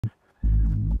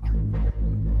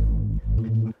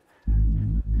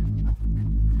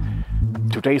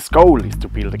Today's goal is to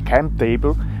build a camp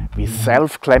table with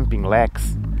self-clamping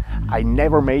legs. I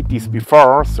never made this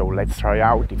before, so let's try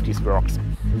out if this works.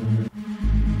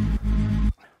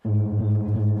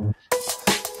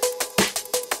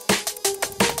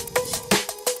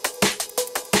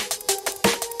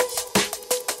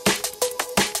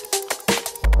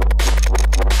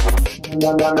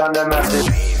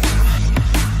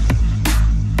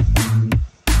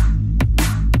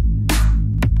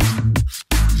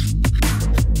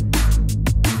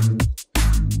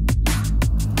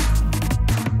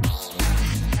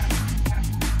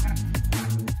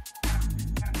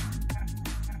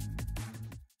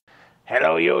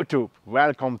 Hello YouTube,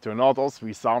 welcome to another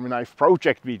Swiss Army Knife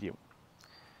project video.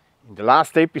 In the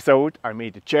last episode I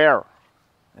made a chair,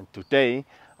 and today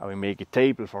I will make a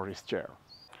table for this chair.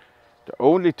 The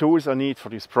only tools I need for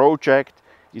this project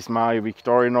is my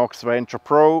Victorinox Venture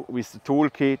Pro with the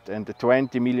toolkit and the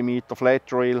 20mm flat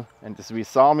drill and the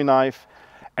Swiss Army knife.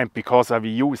 And because I will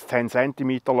use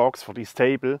 10cm logs for this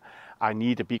table, I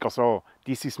need a bigger saw.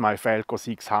 This is my Felix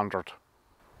 600.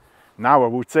 Now I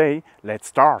would say, let's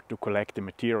start to collect the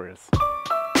materials.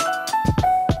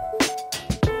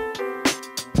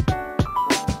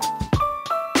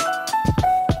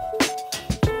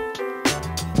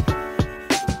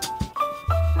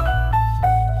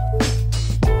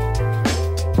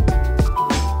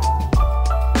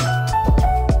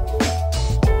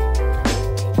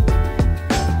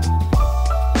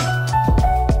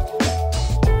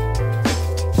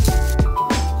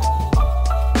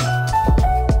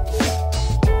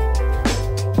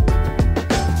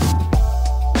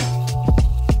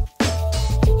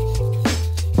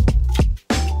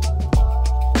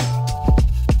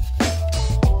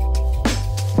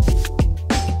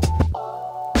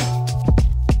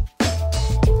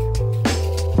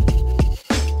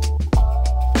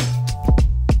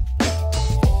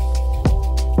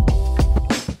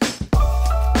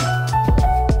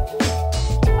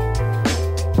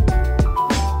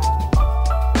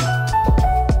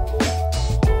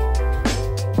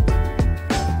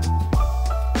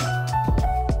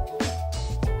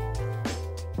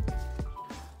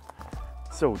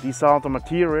 So these are the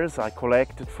materials I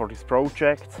collected for this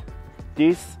project.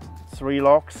 These 3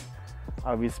 logs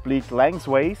I will split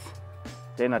lengthways,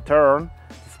 then I turn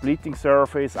the splitting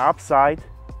surface upside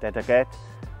that I get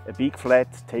a big flat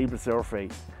table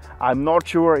surface. I'm not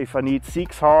sure if I need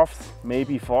 6 halves,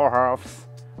 maybe 4 halves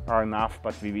are enough,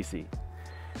 but we will see.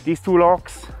 These 2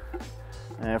 logs,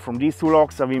 from these 2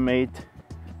 logs I will make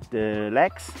the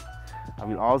legs. I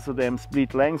will also then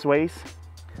split lengthways.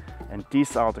 And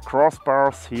these are the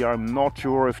crossbars. Here I'm not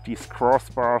sure if these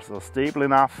crossbars are stable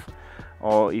enough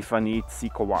or if I need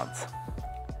thicker ones.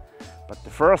 But the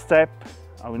first step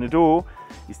I'm going to do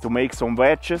is to make some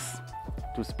wedges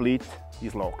to split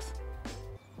these logs.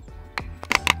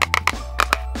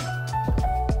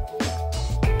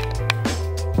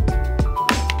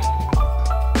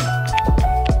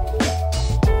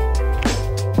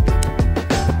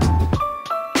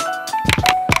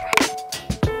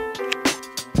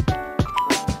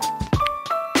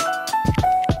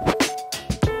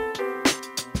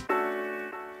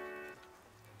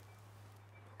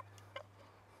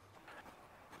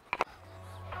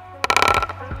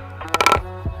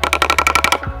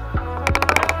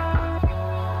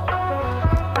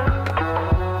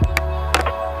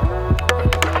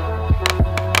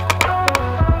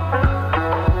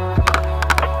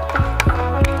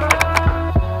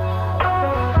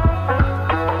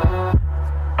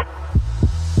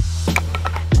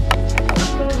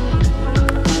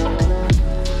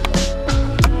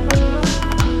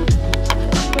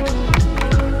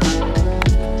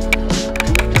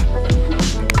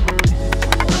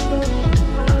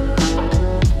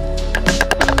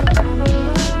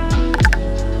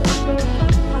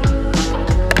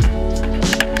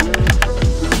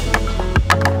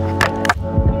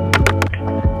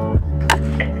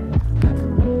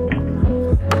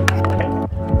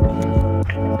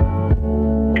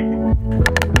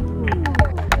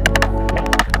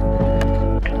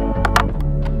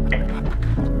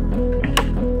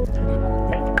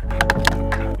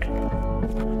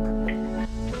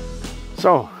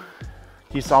 So,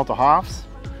 these are the halves.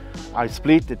 I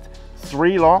split it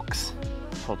 3 logs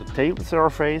for the table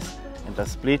surface and I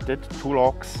split it 2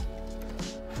 logs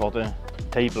for the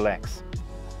table legs.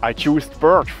 I chose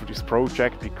birch for this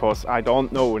project because I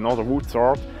don't know another wood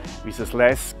sort with a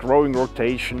less growing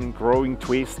rotation, growing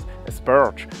twist as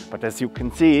birch. But as you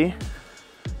can see,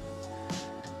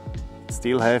 it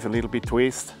still have a little bit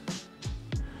twist.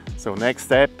 So next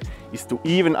step is to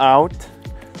even out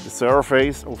the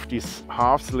surface of these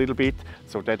halves a little bit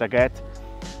so that I get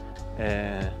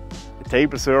the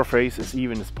table surface as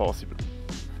even as possible.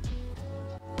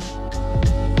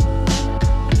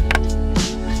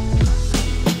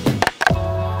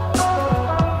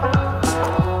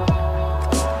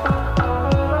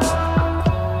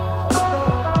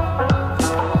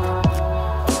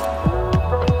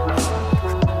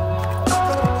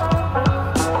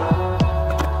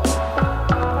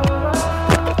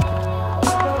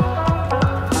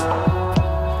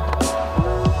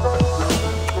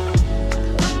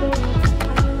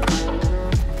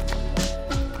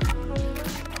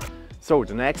 So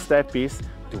the next step is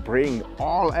to bring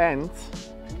all ends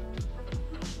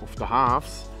of the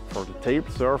halves for the table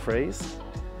surface,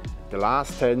 the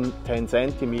last 10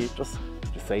 centimeters,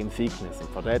 the same thickness. And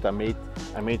for that I made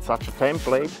such a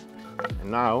template, and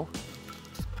now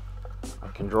I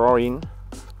can draw in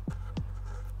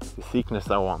the thickness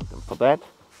I want. And for that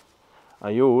I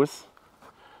use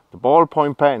the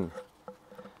ballpoint pen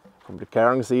from the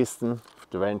carrying system of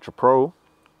the Venture Pro.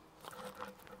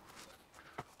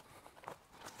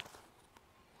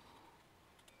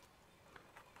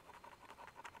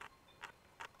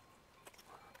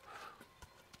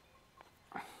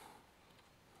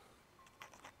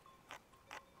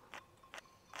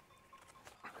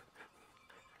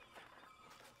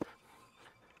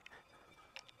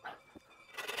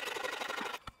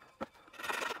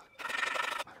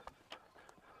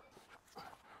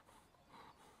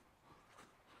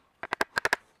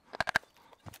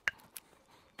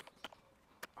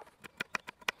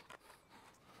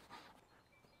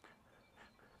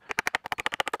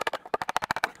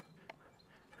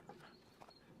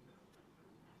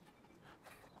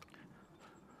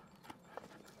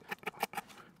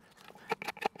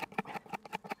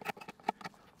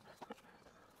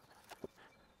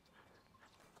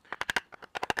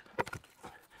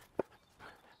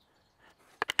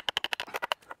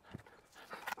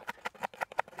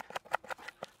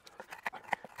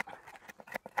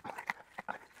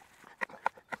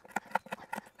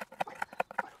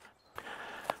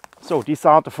 So these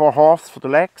are the 4 halves for the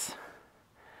legs.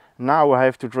 Now I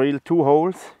have to drill 2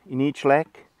 holes in each leg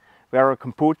where I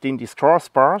can put in these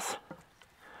crossbars,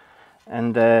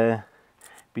 and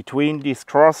between these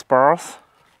crossbars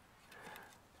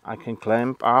I can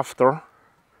clamp after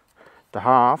the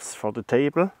halves for the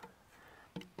table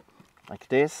like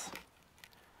this.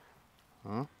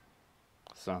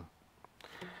 So,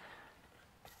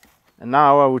 and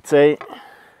now I would say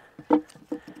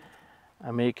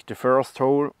I make the first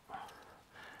hole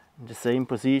in the same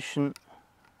position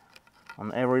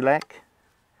on every leg,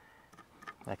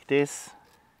 like this,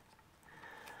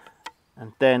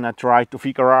 and then I try to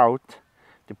figure out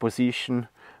the position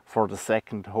for the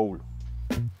second hole.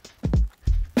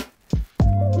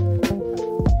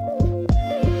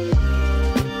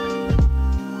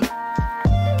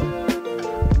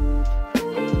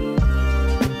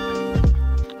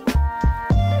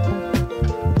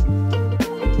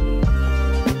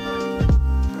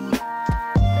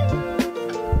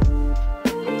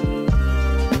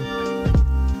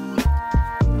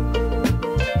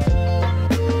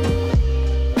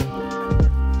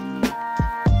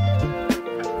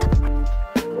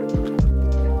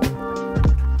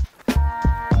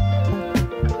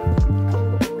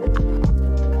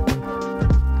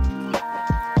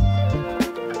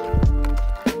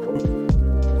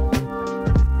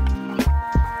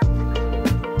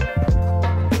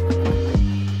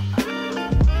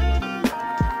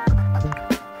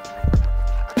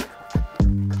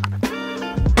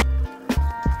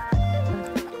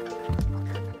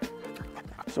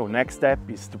 So next step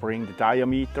is to bring the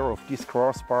diameter of these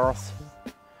crossbars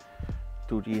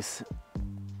to this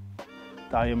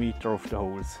diameter of the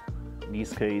holes. In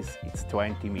this case it's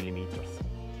 20 millimeters.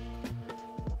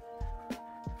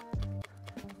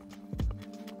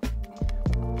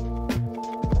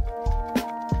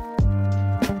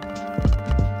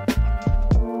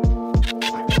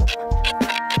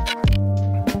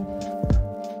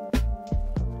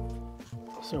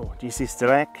 So this is the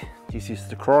leg, this is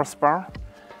the crossbar.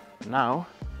 Now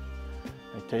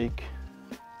I take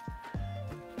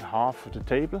half of the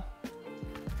table,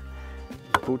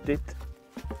 put it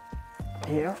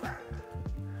here,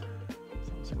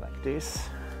 something like this.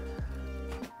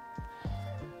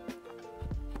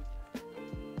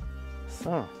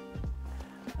 So,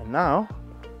 and now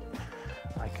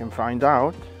I can find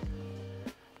out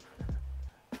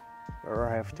where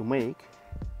I have to make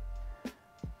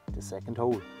the second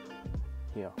hole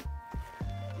here.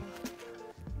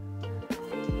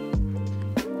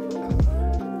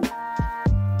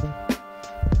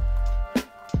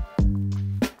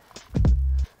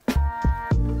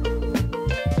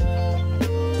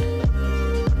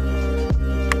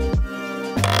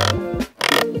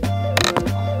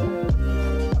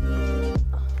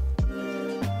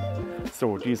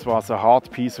 this was a hard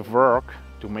piece of work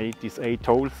to make these 8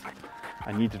 holes.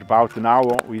 I needed about an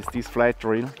hour with this flat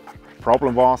drill.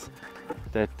 Problem was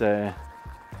that the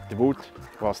wood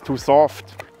was too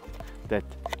soft, that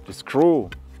the screw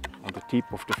on the tip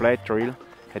of the flat drill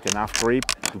had enough grip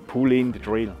to pull in the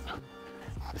drill.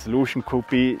 The solution could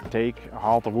be take a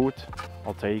harder wood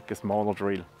or take a smaller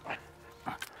drill.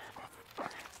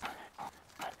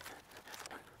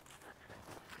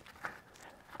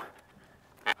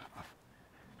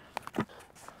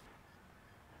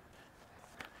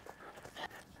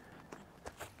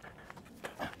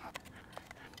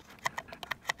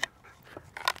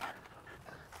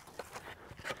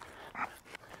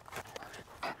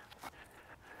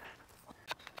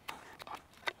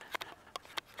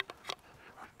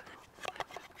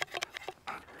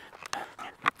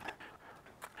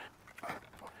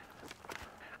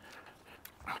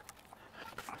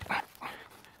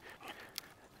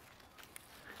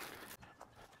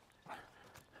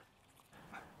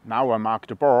 Now I mark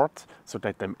the boards so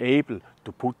that I'm able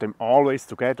to put them always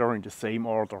together in the same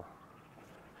order.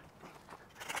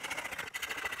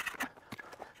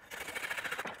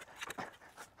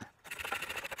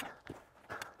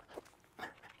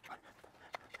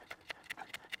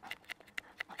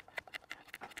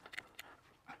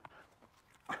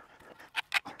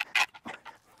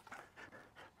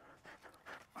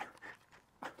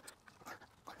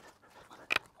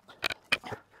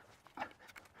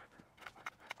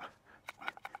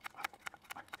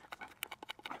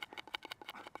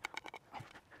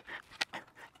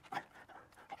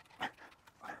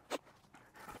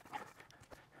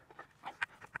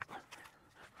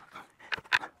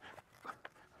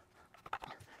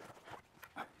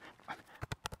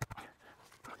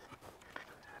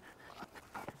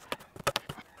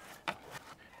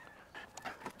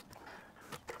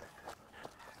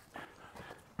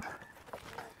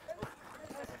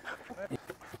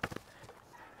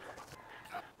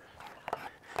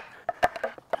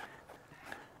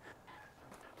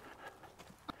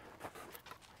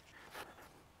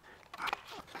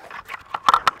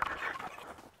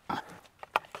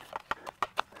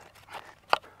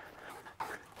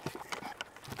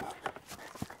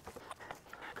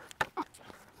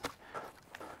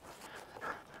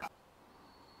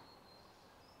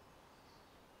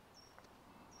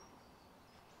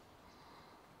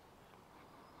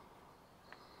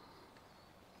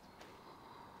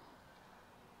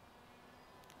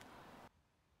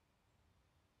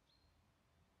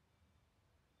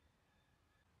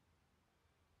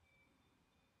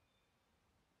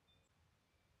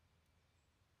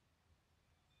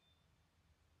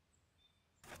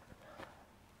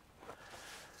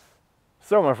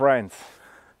 So my friends,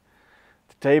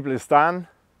 the table is done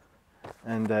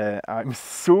and I'm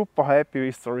super happy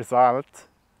with the result.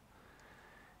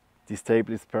 This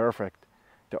table is perfect.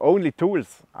 The only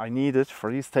tools I needed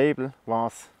for this table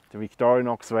was the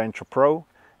Victorinox Venture Pro,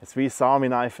 a Swiss Army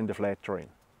knife and a flat drill.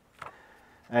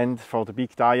 And for the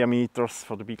big diameters,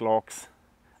 for the big logs,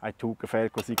 I took a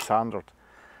Felix 600.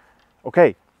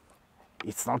 Okay,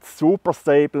 it's not super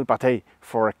stable, but hey,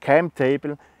 for a camp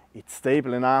table, it's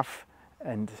stable enough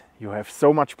and you have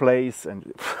so much place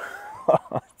and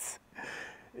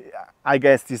I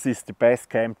guess this is the best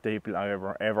camp table I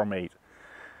ever made.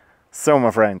 So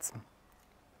my friends,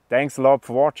 thanks a lot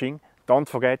for watching. Don't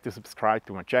forget to subscribe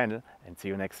to my channel and see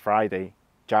you next Friday.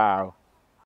 Ciao!